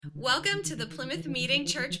Welcome to the Plymouth Meeting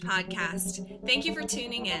Church podcast. Thank you for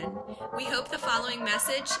tuning in. We hope the following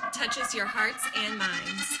message touches your hearts and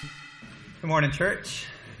minds. Good morning, church.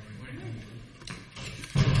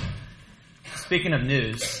 Speaking of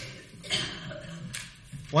news,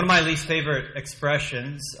 one of my least favorite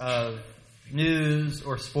expressions of news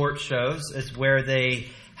or sports shows is where they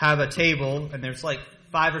have a table and there's like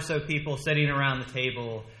 5 or so people sitting around the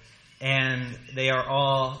table and they are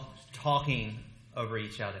all talking over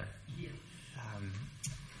each other.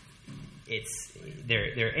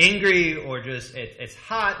 They're angry or just it's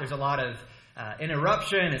hot. There's a lot of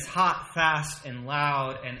interruption. It's hot, fast, and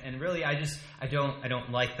loud, and really I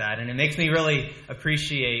don't like that. And it makes me really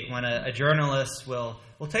appreciate when a journalist will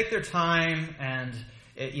take their time and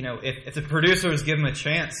if the producers give them a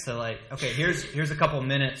chance to okay, here's a couple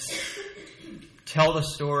minutes, tell the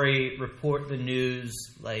story, report the news,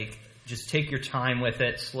 just take your time with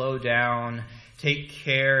it, slow down. Take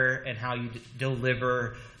care in how you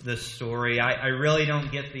deliver the story. I really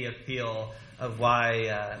don't get the appeal of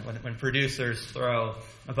why when producers throw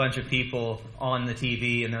a bunch of people on the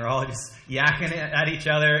TV and they're all just yakking at each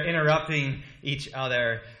other, interrupting each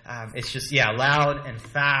other. It's just, loud and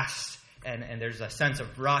fast, and there's a sense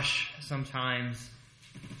of rush sometimes.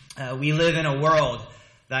 We live in a world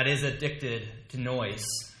that is addicted to noise.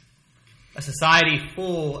 A society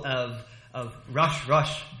full of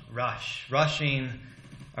rushing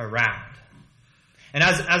around. And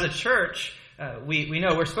as a church, we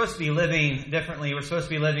know we're supposed to be living differently. We're supposed to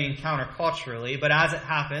be living counterculturally. But as it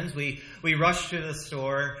happens, we rush to the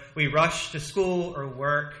store. We rush to school or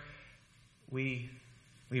work. We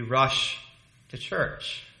rush to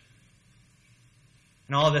church.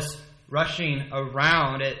 And all of this rushing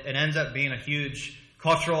around, it ends up being a huge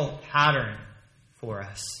cultural pattern for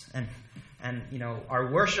us. And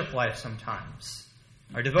our worship life sometimes,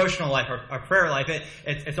 our devotional life, our prayer life,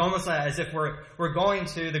 it's almost as if we're going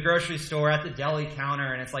to the grocery store at the deli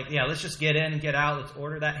counter, and it's let's just get in, get out, let's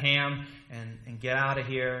order that ham and get out of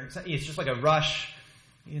here. It's just like a rush,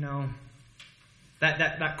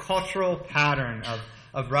 that cultural pattern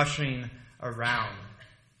of rushing around.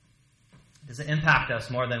 Does it impact us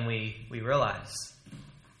more than we realize?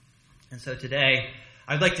 And so today,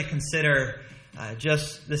 I'd like to consider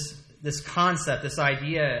just this concept, this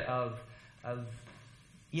idea of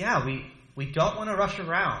we don't want to rush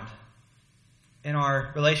around in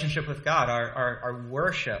our relationship with God, our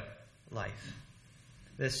worship life.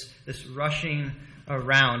 This rushing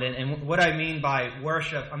around. And what I mean by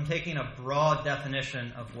worship, I'm taking a broad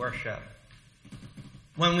definition of worship.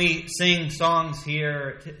 When we sing songs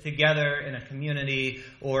here together in a community,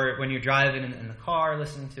 or when you're driving in the car,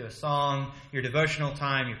 listening to a song, your devotional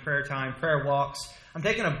time, your prayer time, prayer walks, I'm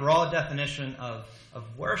taking a broad definition of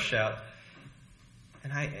worship.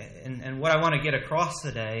 And what I want to get across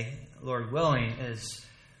today, Lord willing, is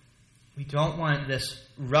we don't want this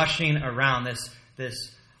rushing around,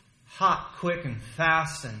 this hot, quick, and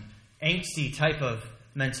fast, and angsty type of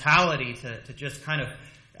mentality to just kind of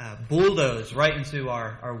bulldoze right into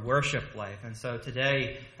our worship life. And so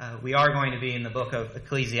today we are going to be in the book of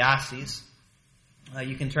Ecclesiastes.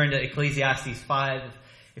 You can turn to Ecclesiastes 5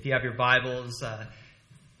 if you have your Bibles.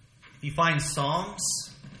 If you find Psalms,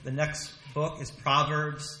 the next book is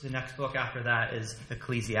Proverbs. The next book after that is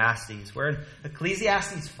Ecclesiastes. We're in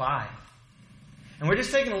Ecclesiastes 5. And we're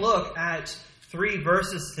just taking a look at 3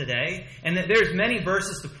 verses today. And that there's many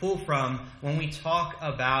verses to pull from when we talk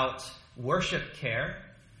about worship care.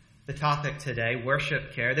 The topic today,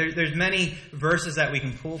 worship care. There's many verses that we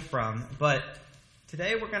can pull from. But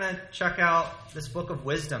today we're going to check out this book of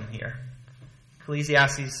wisdom here.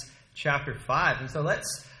 Ecclesiastes chapter 5. And so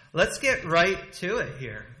let's get right to it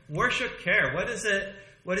here. Worship care. What does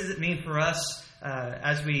it mean for us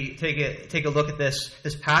as we take a look at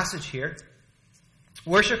this passage here?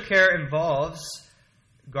 Worship care involves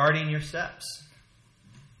guarding your steps.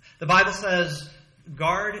 The Bible says,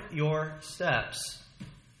 guard your steps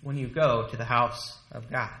when you go to the house of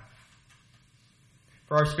God.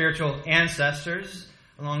 For our spiritual ancestors,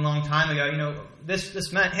 a long time ago,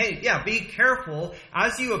 this meant, be careful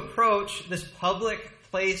as you approach this public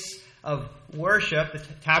place of worship, the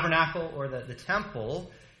tabernacle or the temple.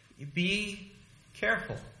 Be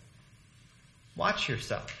careful. Watch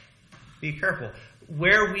yourself. Be careful.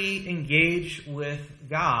 Where we engage with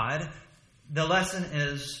God, the lesson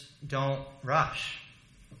is don't rush.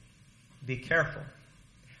 Be careful.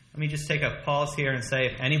 Let me just take a pause here and say,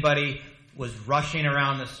 if anybody was rushing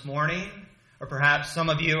around this morning, or perhaps some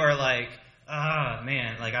of you are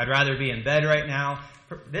I'd rather be in bed right now.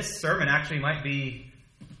 This sermon actually might be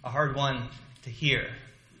a hard one to hear.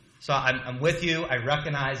 So I'm with you. I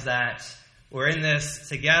recognize that. We're in this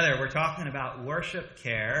together. We're talking about worship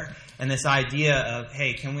care and this idea of,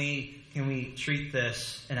 hey, can we treat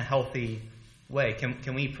this in a healthy way?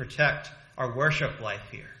 Can we protect our worship life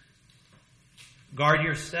here? Guard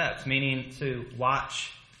your steps, meaning to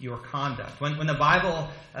watch your conduct. When the Bible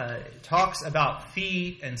talks about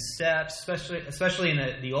feet and steps, especially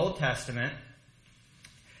in the Old Testament,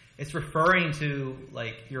 it's referring to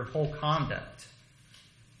like your whole conduct,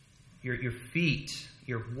 your feet,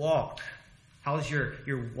 your walk. How's your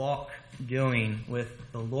walk doing with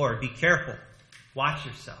the Lord? Be careful. Watch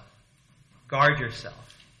yourself. Guard yourself.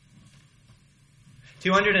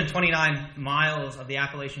 229 miles of the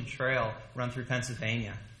Appalachian Trail run through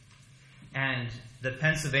Pennsylvania. And the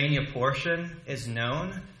Pennsylvania portion is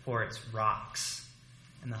known for its rocks.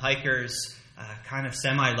 And the hikers kind of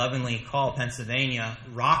semi-lovingly call Pennsylvania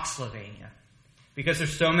Rocksylvania, because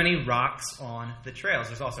there's so many rocks on the trails.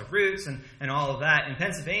 There's also roots and all of that. In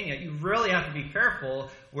Pennsylvania, you really have to be careful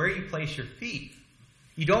where you place your feet.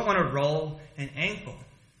 You don't want to roll an ankle.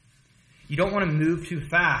 You don't want to move too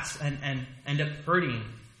fast and end up hurting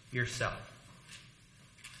yourself.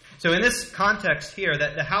 So in this context here,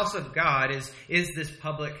 that the house of God is this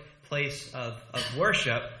public place of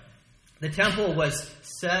worship. The temple was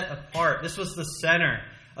set apart. This was the center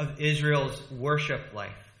of Israel's worship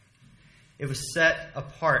life. It was set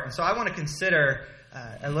apart. And so I want to consider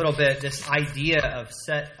a little bit this idea of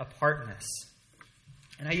set apartness.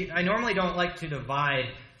 And I normally don't like to divide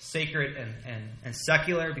sacred and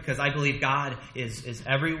secular, because I believe God is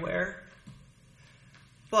everywhere.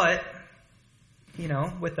 But,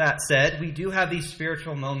 with that said, we do have these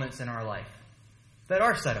spiritual moments in our life that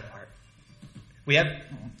are set apart. We have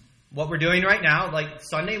what we're doing right now, like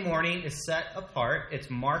Sunday morning is set apart. It's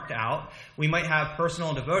marked out. We might have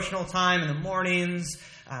personal devotional time in the mornings.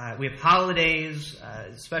 We have holidays,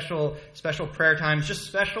 special prayer times, just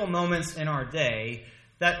special moments in our day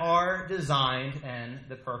that are designed, and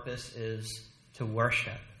the purpose is to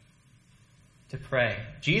worship, to pray.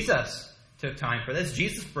 Jesus took time for this.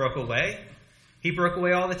 Jesus broke away. He broke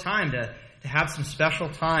away all the time to have some special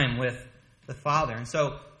time with the Father. And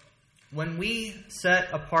so when we set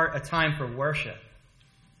apart a time for worship,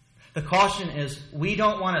 the caution is we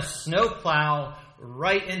don't want to snowplow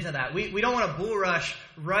right into that. We don't want to bull rush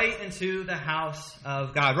right into the house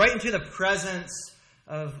of God, right into the presence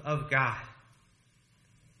of God.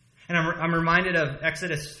 And I'm reminded of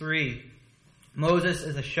Exodus 3. Moses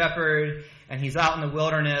is a shepherd, and he's out in the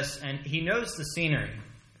wilderness, and he knows the scenery.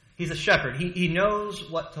 He's a shepherd. He knows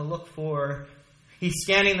what to look for. He's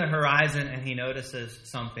scanning the horizon, and he notices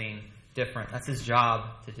something different. That's his job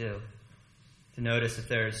to do, to notice if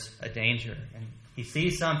there's a danger. And he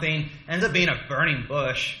sees something, ends up being a burning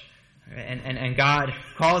bush, and God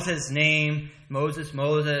calls his name, Moses,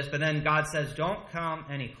 Moses, but then God says, don't come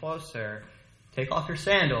any closer. Take off your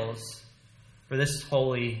sandals, for this is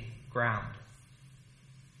holy ground.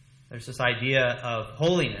 There's this idea of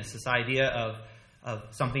holiness, this idea of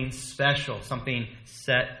something special, something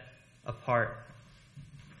set apart.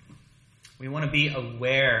 We want to be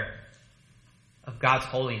aware of God's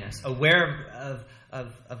holiness, aware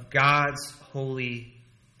of God's holy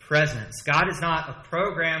presence. God is not a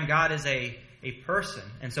program, God is a person.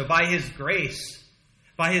 And so by His grace,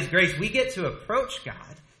 we get to approach God.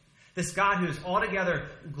 This God who is altogether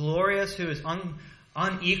glorious, who is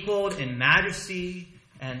unequaled in majesty,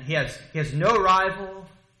 and He has no rival.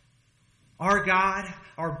 Our God,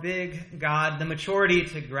 our big God, the maturity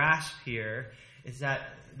to grasp here is that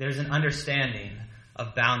there's an understanding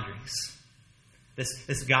of boundaries.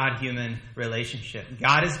 This God-human relationship.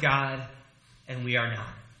 God is God, and we are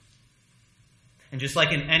not. And just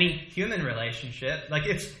like in any human relationship, like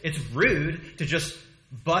it's rude to just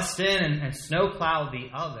bust in and snowplow the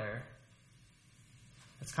other.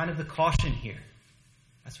 That's kind of the caution here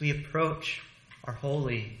as we approach our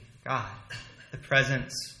holy God, the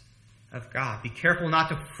presence of God. Be careful not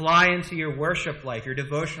to fly into your worship life, your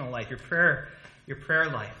devotional life, your prayer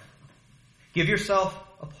life. Give yourself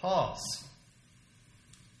a pause.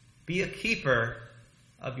 Be a keeper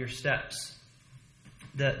of your steps.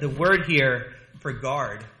 The word here for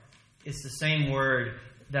guard is the same word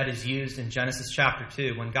that is used in Genesis chapter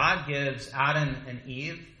 2. When God gives Adam and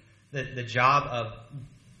Eve the job of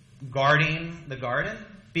guarding the garden,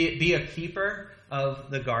 be a keeper of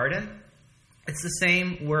the garden, it's the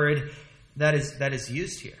same word that is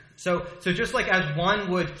used here. So just like as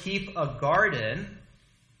one would keep a garden,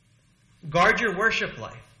 guard your worship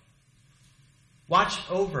life. Watch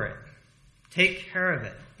over it. Take care of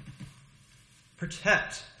it.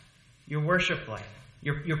 Protect your worship life,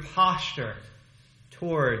 your posture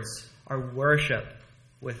towards our worship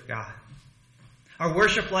with God. Our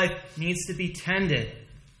worship life needs to be tended.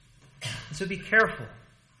 So be careful.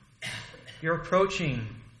 You're approaching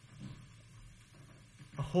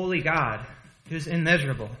a holy God who's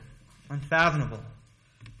immeasurable, unfathomable,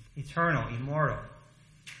 eternal, immortal,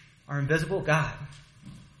 our invisible God.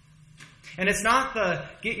 And it's not the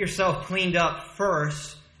get yourself cleaned up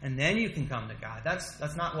first and then you can come to God.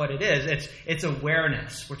 That's not what it is. It's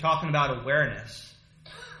awareness. We're talking about awareness.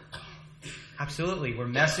 Absolutely. We're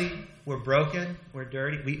messy. We're broken. We're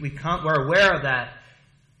dirty. We're aware of that.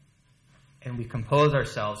 And we compose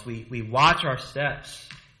ourselves. We watch our steps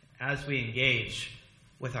as we engage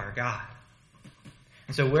with our God.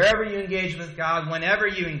 And so wherever you engage with God, whenever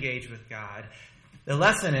you engage with God, the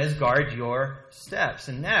lesson is guard your steps.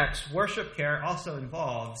 And next, worship care also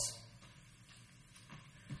involves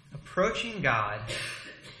approaching God,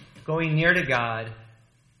 going near to God,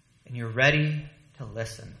 and you're ready to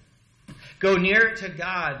listen. Go near to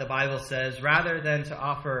God, the Bible says, rather than to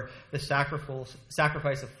offer the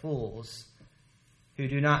sacrifice of fools who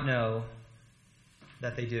do not know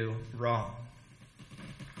that they do wrong.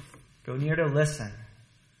 Go near to listen.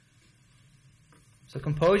 So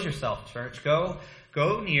compose yourself, church. Go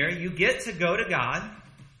near. You get to go to God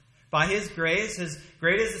by His grace. His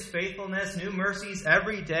great is His faithfulness, new mercies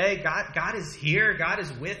every day. God is here. God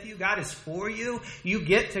is with you. God is for you. You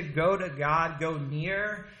get to go to God, go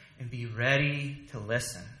near, and be ready to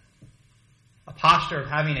listen. A posture of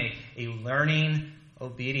having a learning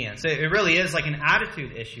obedience. It really is like an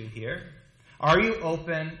attitude issue here. Are you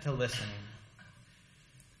open to listening?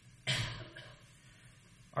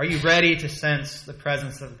 Are you ready to sense the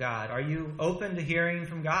presence of God? Are you open to hearing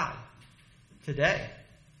from God today,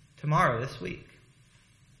 tomorrow, this week?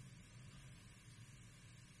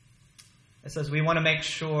 It says we want to make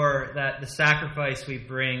sure that the sacrifice we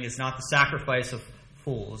bring is not the sacrifice of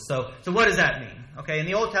fools. So what does that mean? Okay, in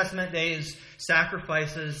the Old Testament days,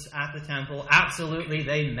 sacrifices at the temple, absolutely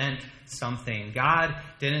they meant something. God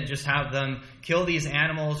didn't just have them kill these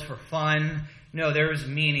animals for fun. No, there was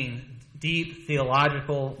meaning, deep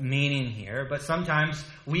theological meaning here. But sometimes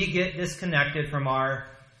we get disconnected from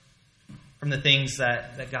the things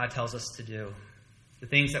that God tells us to do, the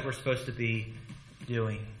things that we're supposed to be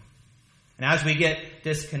doing. And as we get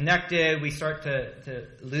disconnected, we start to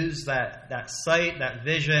lose that sight, that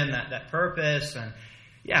vision, that purpose. And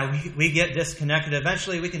we get disconnected.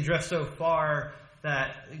 Eventually we can drift so far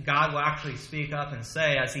that God will actually speak up and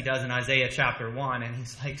say, as He does in Isaiah chapter 1, and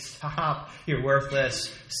He's like, stop your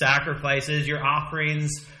worthless sacrifices, your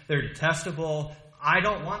offerings, they're detestable. I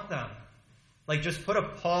don't want them. Like, just put a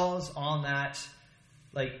pause on that.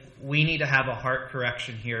 Like, we need to have a heart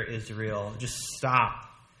correction here, Israel. Just stop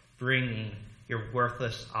bringing your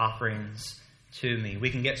worthless offerings to me.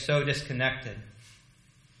 We can get so disconnected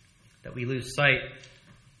that we lose sight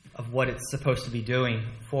of what it's supposed to be doing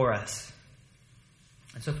for us.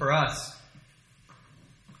 And so for us,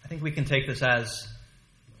 I think we can take this as,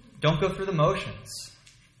 don't go through the motions.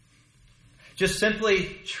 Just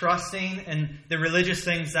simply trusting in the religious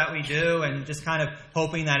things that we do and just kind of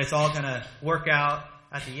hoping that it's all going to work out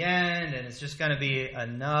at the end and it's just going to be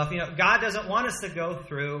enough. God doesn't want us to go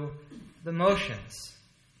through the motions.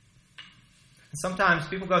 And sometimes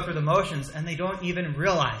people go through the motions and they don't even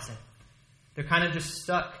realize it. They're kind of just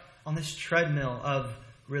stuck on this treadmill of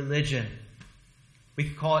religion. We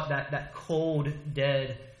could call it that cold,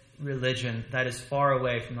 dead religion that is far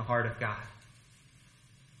away from the heart of God.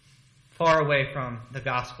 Far away from the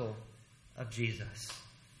gospel of Jesus.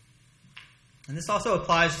 And this also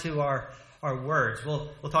applies to our words.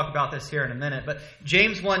 We'll talk about this here in a minute. But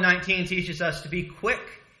James 1:19 teaches us to be quick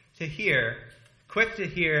to hear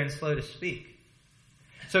and slow to speak.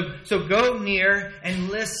 So go near and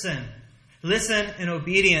listen. Listen in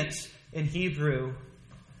obedience in Hebrew.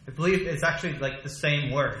 I believe it's actually like the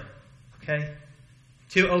same word. Okay?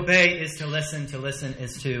 To obey is to listen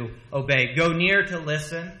is to obey. Go near to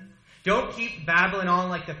listen. Don't keep babbling on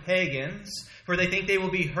like the pagans, for they think they will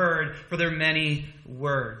be heard for their many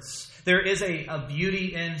words. There is a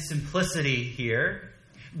beauty in simplicity here.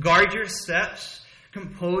 Guard your steps.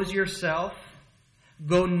 Compose yourself.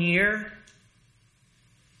 Go near.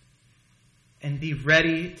 And be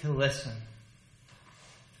ready to listen.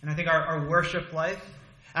 And I think our worship life,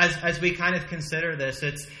 as we kind of consider this,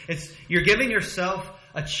 it's you're giving yourself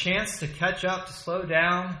a chance to catch up, to slow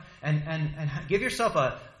down, and give yourself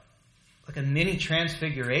a mini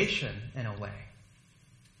transfiguration in a way.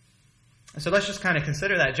 And so let's just kind of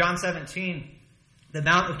consider that. John 17, the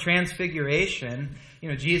Mount of Transfiguration,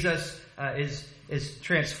 Jesus is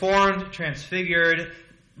transformed, transfigured.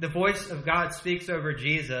 The voice of God speaks over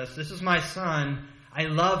Jesus. This is my Son. I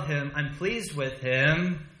love Him. I'm pleased with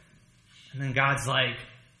Him. And then God's like,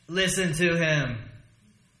 listen to him.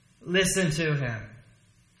 Listen to him.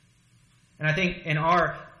 And I think in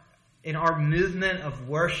our movement of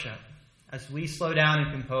worship, as we slow down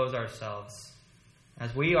and compose ourselves,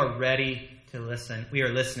 as we are ready to listen, we are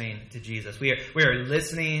listening to Jesus. We are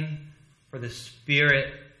listening for the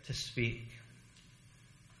Spirit to speak.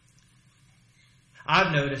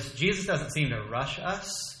 I've noticed Jesus doesn't seem to rush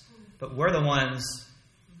us, but we're the ones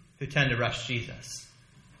who tend to rush Jesus.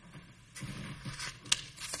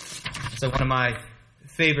 So one of my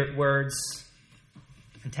favorite words,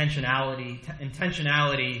 intentionality.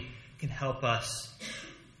 Intentionality can help us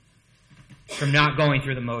from not going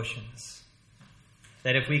through the motions.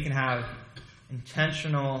 That if we can have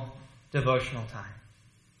intentional devotional time,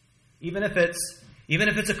 even if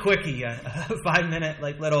it's a quickie, a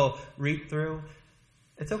 5-minute little read through,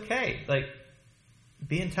 it's okay.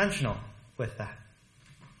 Be intentional with that.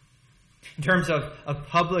 In terms of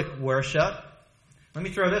public worship, let me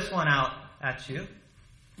throw this one out at you.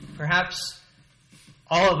 Perhaps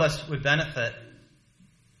all of us would benefit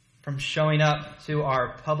from showing up to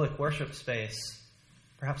our public worship space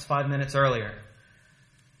perhaps 5 minutes earlier.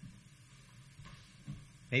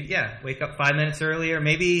 Maybe, wake up 5 minutes earlier.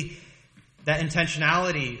 Maybe that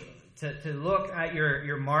intentionality to look at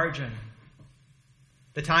your margin,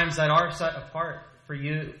 the times that are set apart for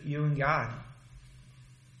you and God.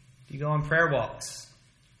 Do you go on prayer walks?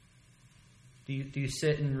 Do you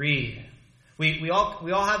sit and read? We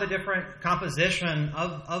all have a different composition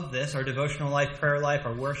of this, our devotional life, prayer life,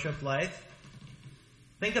 our worship life.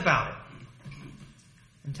 Think about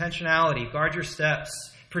it. Intentionality, guard your steps,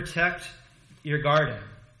 protect your garden,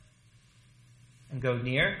 and go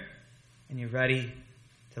near, and you're ready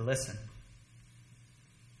to listen.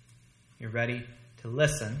 You're ready to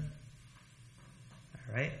listen.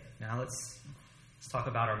 All right, now let's talk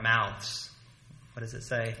about our mouths. What does it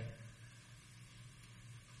say?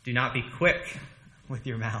 Do not be quick with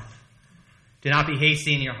your mouth. Do not be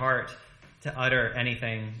hasty in your heart to utter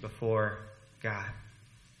anything before God.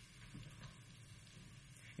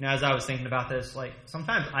 As I was thinking about this,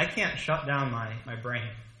 sometimes I can't shut down my brain.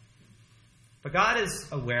 But God is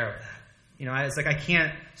aware of that. It's I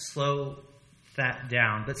can't slow that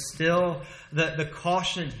down. But still, the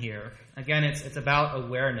caution here, again, it's about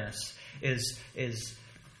awareness, is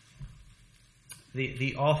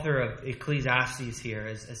the author of Ecclesiastes here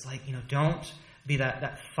is don't be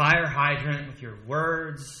that fire hydrant with your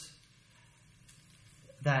words.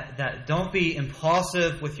 That don't be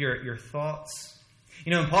impulsive with your thoughts.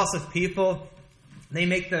 Impulsive people, they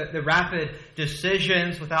make the rapid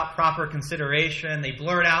decisions without proper consideration. They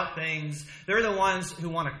blurt out things. They're the ones who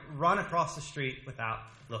want to run across the street without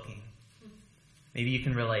looking. Maybe you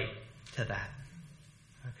can relate to that.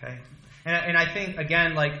 Okay? And I think,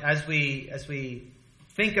 again, as we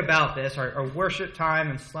think about this, our worship time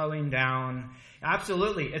and slowing down,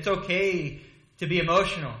 absolutely, it's okay to be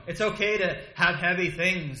emotional. It's okay to have heavy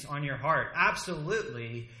things on your heart.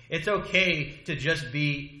 Absolutely. It's okay to just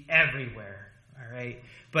be everywhere. All right?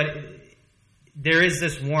 But there is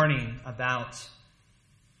this warning about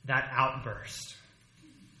that outburst.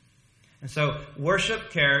 And so worship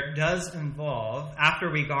care does involve, after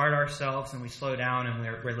we guard ourselves and we slow down and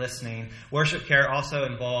we're listening, worship care also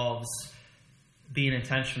involves being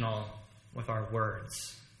intentional with our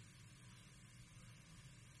words.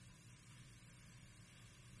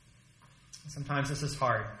 Sometimes this is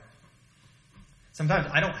hard. Sometimes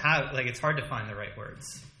I don't have, it's hard to find the right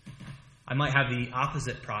words. I might have the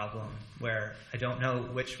opposite problem where I don't know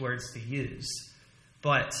which words to use.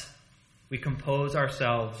 But we compose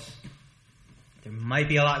ourselves. There might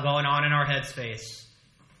be a lot going on in our headspace,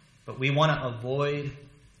 but we want to avoid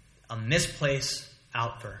a misplaced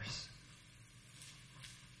outburst.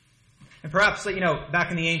 And perhaps,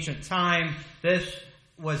 back in the ancient time, this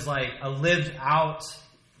was a lived out,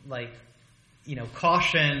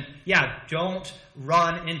 caution. Don't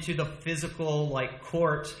run into the physical,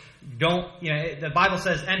 court. Don't, the Bible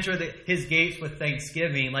says, enter his gates with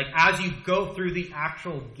thanksgiving. As you go through the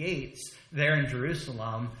actual gates there in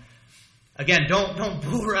Jerusalem, again, don't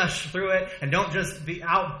bull rush through it, and don't just be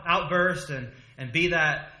outburst and be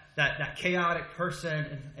that chaotic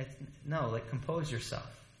person. No, compose yourself.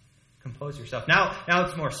 Compose yourself. Now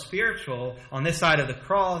it's more spiritual. On this side of the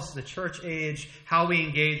cross, the church age, how we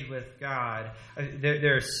engage with God.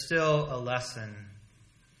 There's still a lesson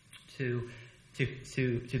to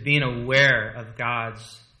being aware of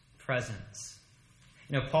God's presence.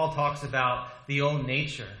 Paul talks about the old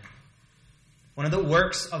nature. One of the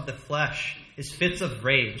works of the flesh is fits of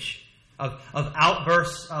rage, of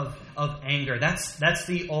outbursts of anger. That's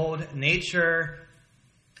the old nature.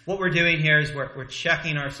 what we're doing here is we're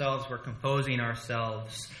checking ourselves, we're composing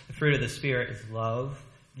ourselves. The fruit of the Spirit is love,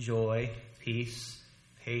 joy, peace,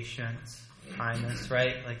 patience, kindness,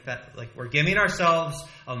 right? Like that, like we're giving ourselves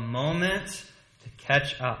a moment to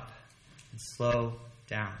catch up and slow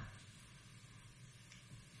down.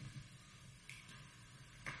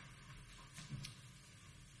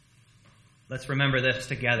 Let's remember this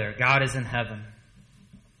together. God is in heaven.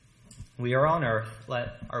 We are on earth. Let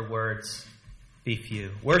our words be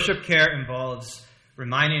few. Worship care involves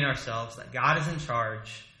reminding ourselves that God is in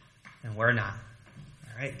charge and we're not.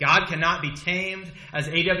 All right? God cannot be tamed. As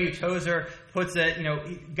A.W. Tozer puts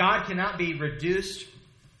it, God cannot be reduced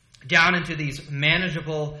down into these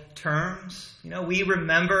manageable terms. We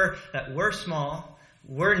remember that we're small,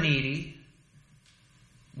 we're needy,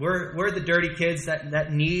 we're the dirty kids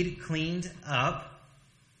that need cleaned up.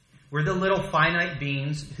 We're the little finite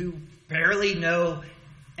beings who barely know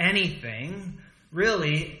anything.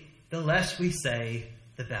 Really, the less we say,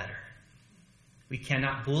 the better. We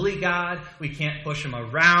cannot bully God. We can't push him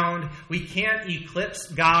around. We can't eclipse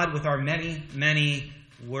God with our many, many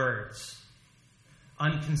words.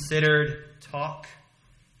 Unconsidered talk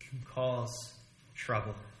can cause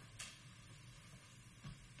trouble.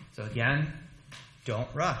 So again, don't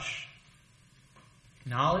rush.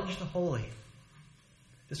 Acknowledge the holy.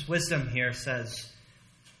 This wisdom here says,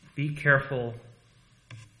 be careful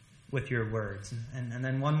with your words. And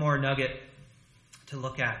then one more nugget to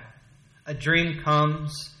look at. A dream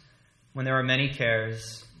comes when there are many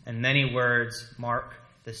cares, and many words mark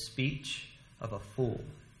the speech of a fool.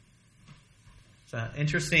 It's an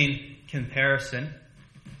interesting comparison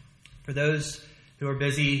for those who are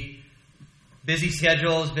busy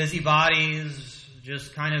schedules, busy bodies,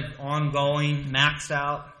 just kind of ongoing, maxed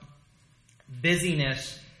out.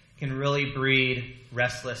 Busyness can really breed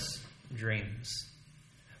restless dreams.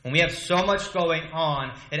 When we have so much going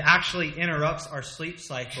on, it actually interrupts our sleep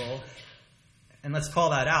cycle. And let's call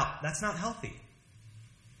that out. That's not healthy.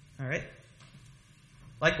 All right?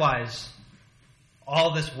 Likewise,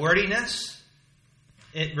 all this wordiness,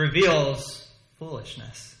 it reveals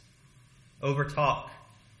foolishness. Overtalk,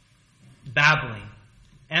 babbling,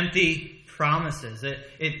 empty promises.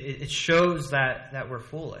 It shows that we're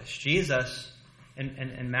foolish. Jesus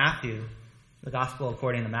in Matthew, the Gospel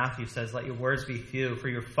according to Matthew says, let your words be few, for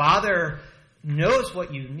your Father knows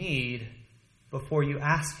what you need before you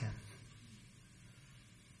ask him.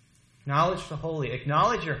 Acknowledge the holy.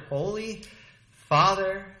 Acknowledge your holy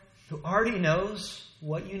Father who already knows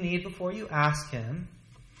what you need before you ask him.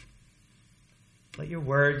 Let your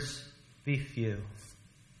words be few.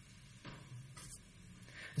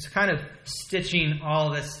 It's kind of stitching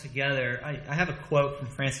all this together. I have a quote from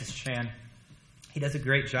Francis Chan. He does a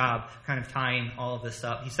great job kind of tying all of this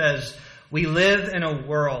up. He says, we live in a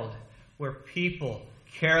world where people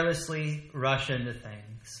carelessly rush into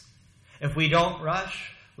things. If we don't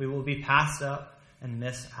rush, we will be passed up and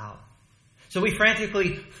miss out. So we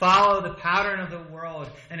frantically follow the pattern of the world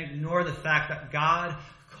and ignore the fact that God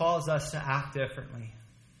calls us to act differently.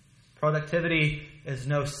 Productivity is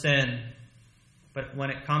no sin, but when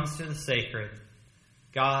it comes to the sacred,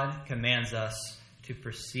 God commands us to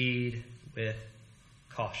proceed with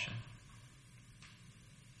caution.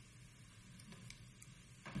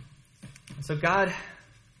 And so God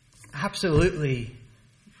absolutely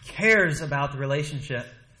cares about the relationship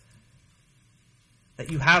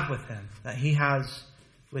that you have with him, that he has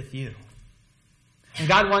with you. And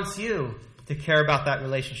God wants you to care about that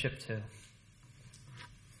relationship too. And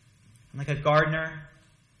like a gardener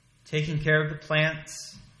taking care of the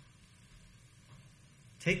plants,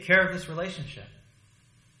 take care of this relationship.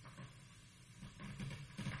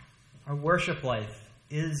 Our worship life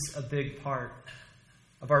is a big part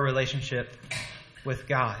of our relationship with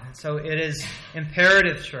God. And so it is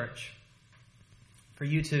imperative, church, for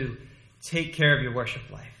you to take care of your worship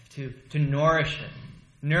life, to nourish it,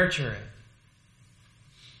 nurture it.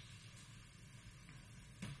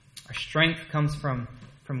 Our strength comes from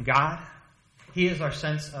God. He is our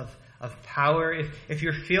sense of power. If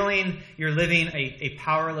you're feeling you're living a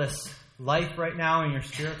powerless life right now in your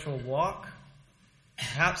spiritual walk,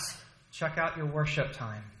 perhaps check out your worship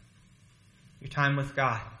time, your time with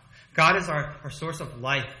God. God is our source of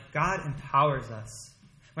life. God empowers us.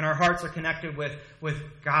 When our hearts are connected with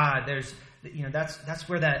God, there's that's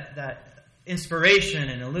where that inspiration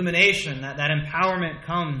and illumination, that empowerment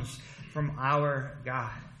comes from our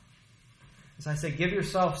God. As I say, give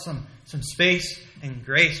yourself some space and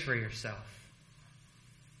grace for yourself.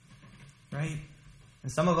 Right?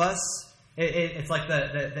 And some of us, it's like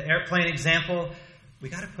the airplane example. We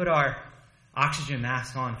got to put our oxygen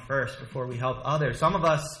mask on first before we help others. Some of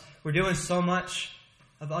us, we're doing so much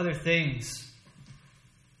of other things.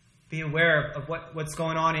 Be aware of what's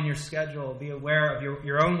going on in your schedule. Be aware of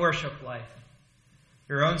your own worship life,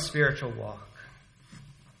 your own spiritual walk.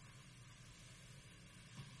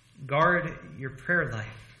 Guard your prayer life.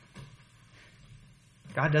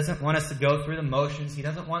 God doesn't want us to go through the motions. He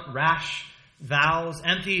doesn't want rash vows,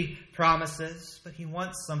 empty promises, but He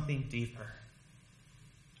wants something deeper.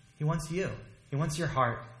 He wants you. He wants your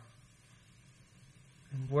heart.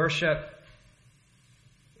 And worship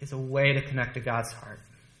is a way to connect to God's heart.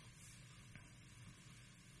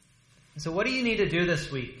 And so what do you need to do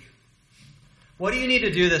this week? What do you need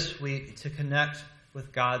to do this week to connect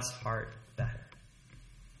with God's heart better?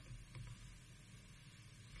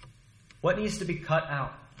 What needs to be cut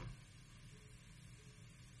out?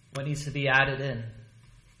 What needs to be added in?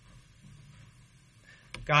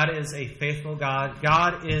 God is a faithful God.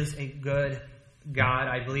 God is a good God.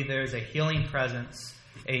 I believe there is a healing presence,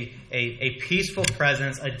 a peaceful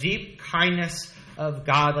presence, a deep kindness of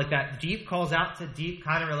God, like that deep calls out to deep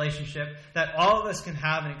kind of relationship that all of us can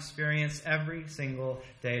have and experience every single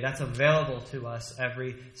day. That's available to us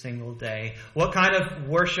every single day. What kind of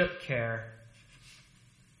worship care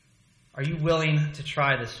are you willing to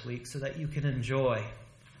try this week so that you can enjoy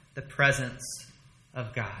the presence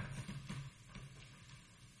of God?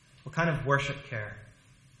 What kind of worship care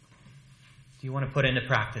do you want to put into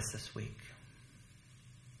practice this week?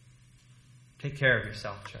 Take care of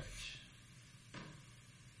yourself, church.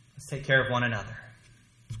 Let's take care of one another.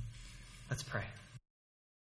 Let's pray.